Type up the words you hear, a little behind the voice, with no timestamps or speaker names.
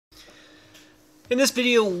In this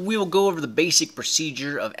video, we will go over the basic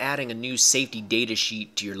procedure of adding a new safety data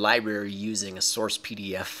sheet to your library using a source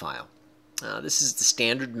PDF file. This is the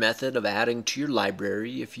standard method of adding to your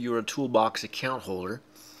library if you are a Toolbox account holder.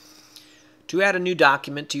 To add a new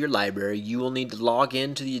document to your library, you will need to log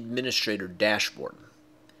in to the administrator dashboard.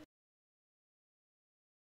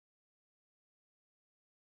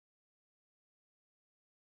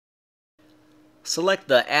 Select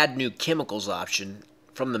the Add New Chemicals option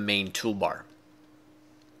from the main toolbar.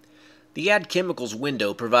 The Add Chemicals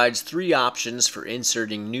window provides three options for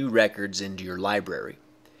inserting new records into your library.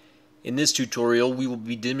 In this tutorial, we will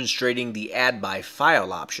be demonstrating the Add by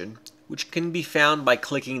File option, which can be found by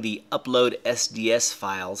clicking the Upload SDS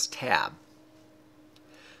Files tab.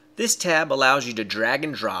 This tab allows you to drag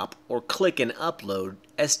and drop or click and upload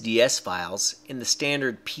SDS files in the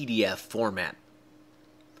standard PDF format.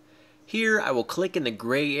 Here, I will click in the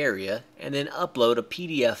gray area and then upload a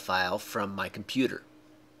PDF file from my computer.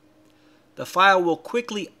 The file will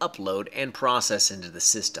quickly upload and process into the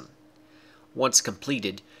system. Once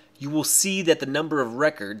completed, you will see that the number of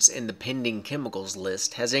records in the pending chemicals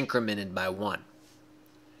list has incremented by 1.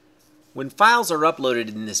 When files are uploaded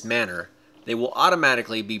in this manner, they will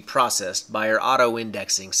automatically be processed by our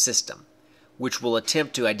auto-indexing system, which will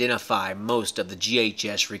attempt to identify most of the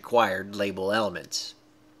GHS required label elements.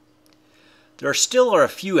 There still are a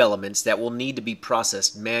few elements that will need to be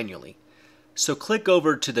processed manually, so click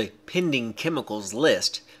over to the Pending Chemicals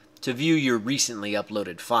list to view your recently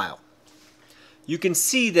uploaded file. You can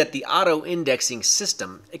see that the auto-indexing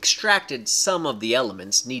system extracted some of the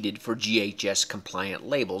elements needed for GHS compliant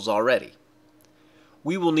labels already.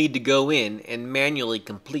 We will need to go in and manually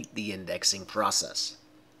complete the indexing process.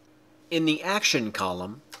 In the Action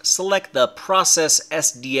column, select the Process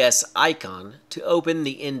SDS icon to open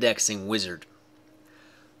the indexing wizard.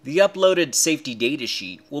 The uploaded safety data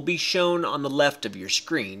sheet will be shown on the left of your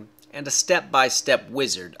screen and a step-by-step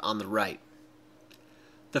wizard on the right.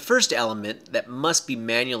 The first element that must be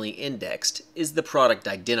manually indexed is the product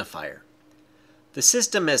identifier. The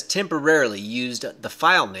system has temporarily used the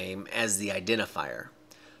file name as the identifier.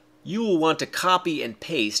 You will want to copy and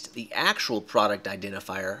paste the actual product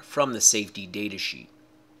identifier from the safety data sheet.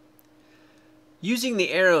 Using the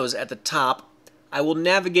arrows at the top, I will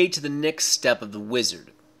navigate to the next step of the wizard.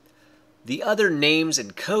 The Other Names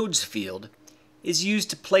and Codes field is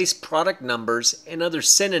used to place product numbers and other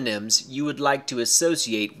synonyms you would like to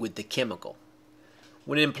associate with the chemical.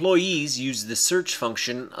 When employees use the search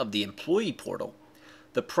function of the employee portal,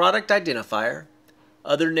 the product identifier,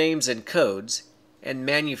 other names and codes, and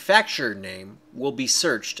manufacturer name will be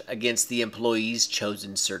searched against the employee's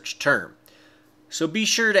chosen search term. So be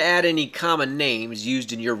sure to add any common names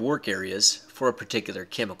used in your work areas for a particular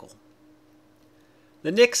chemical.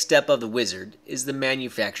 The next step of the wizard is the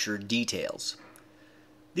manufacturer details.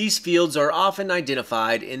 These fields are often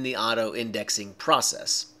identified in the auto-indexing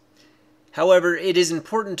process. However, it is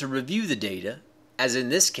important to review the data, as in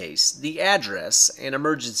this case, the address and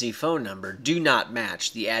emergency phone number do not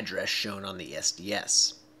match the address shown on the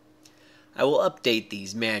SDS. I will update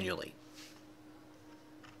these manually.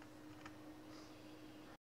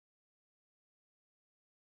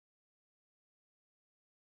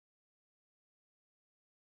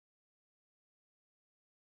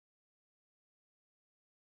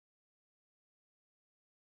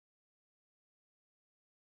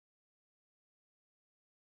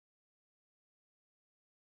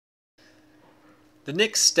 The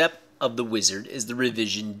next step of the wizard is the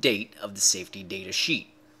revision date of the safety data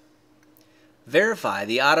sheet. Verify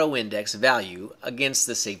the auto-index value against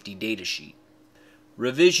the safety data sheet.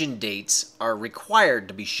 Revision dates are required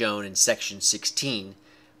to be shown in section 16,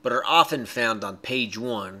 but are often found on page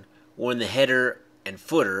 1 or in the header and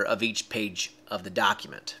footer of each page of the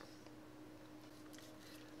document.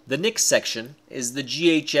 The next section is the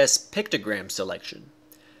GHS pictogram selection.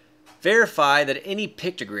 Verify that any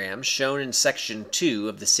pictograms shown in section 2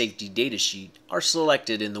 of the safety data sheet are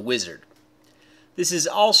selected in the wizard. This is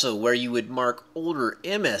also where you would mark older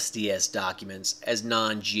MSDS documents as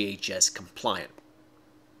non-GHS compliant.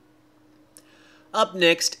 Up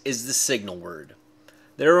next is the signal word.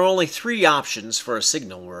 There are only 3 options for a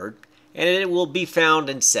signal word, and it will be found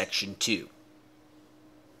in section 2.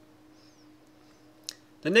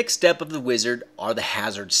 The next step of the wizard are the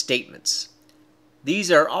hazard statements.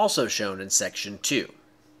 These are also shown in section 2.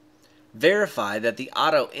 Verify that the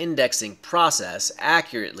auto-indexing process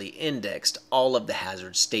accurately indexed all of the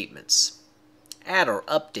hazard statements. Add or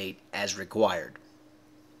update as required.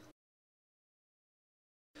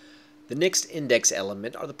 The next index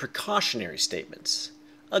element are the precautionary statements.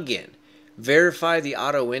 Again, Verify the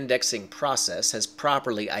auto-indexing process has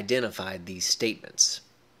properly identified these statements.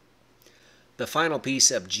 The final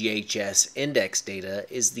piece of GHS index data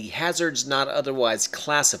is the Hazards Not Otherwise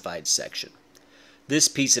Classified section. This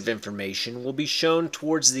piece of information will be shown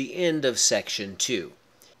towards the end of Section 2.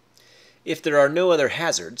 If there are no other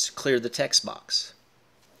hazards, clear the text box.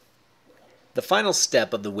 The final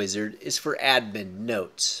step of the wizard is for admin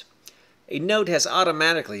notes. A note has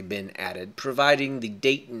automatically been added, providing the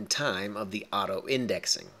date and time of the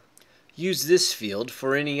auto-indexing. Use this field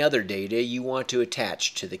for any other data you want to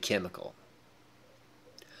attach to the chemical.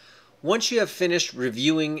 Once you have finished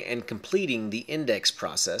reviewing and completing the index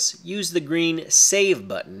process, use the green Save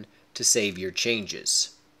button to save your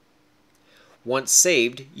changes. Once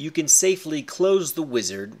saved, you can safely close the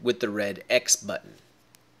wizard with the red X button.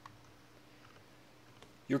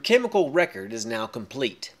 Your chemical record is now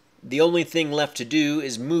complete. The only thing left to do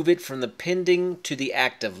is move it from the pending to the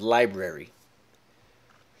active library.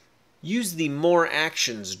 Use the More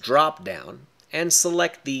Actions drop-down and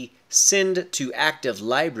select the Send to Active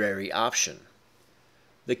Library option.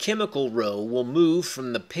 The chemical row will move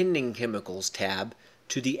from the Pending Chemicals tab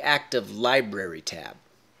to the Active Library tab.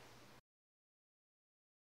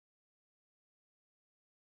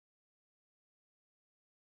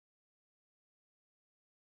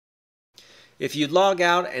 If you log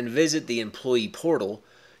out and visit the employee portal,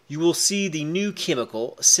 you will see the new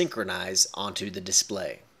chemical synchronize onto the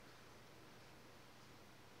display.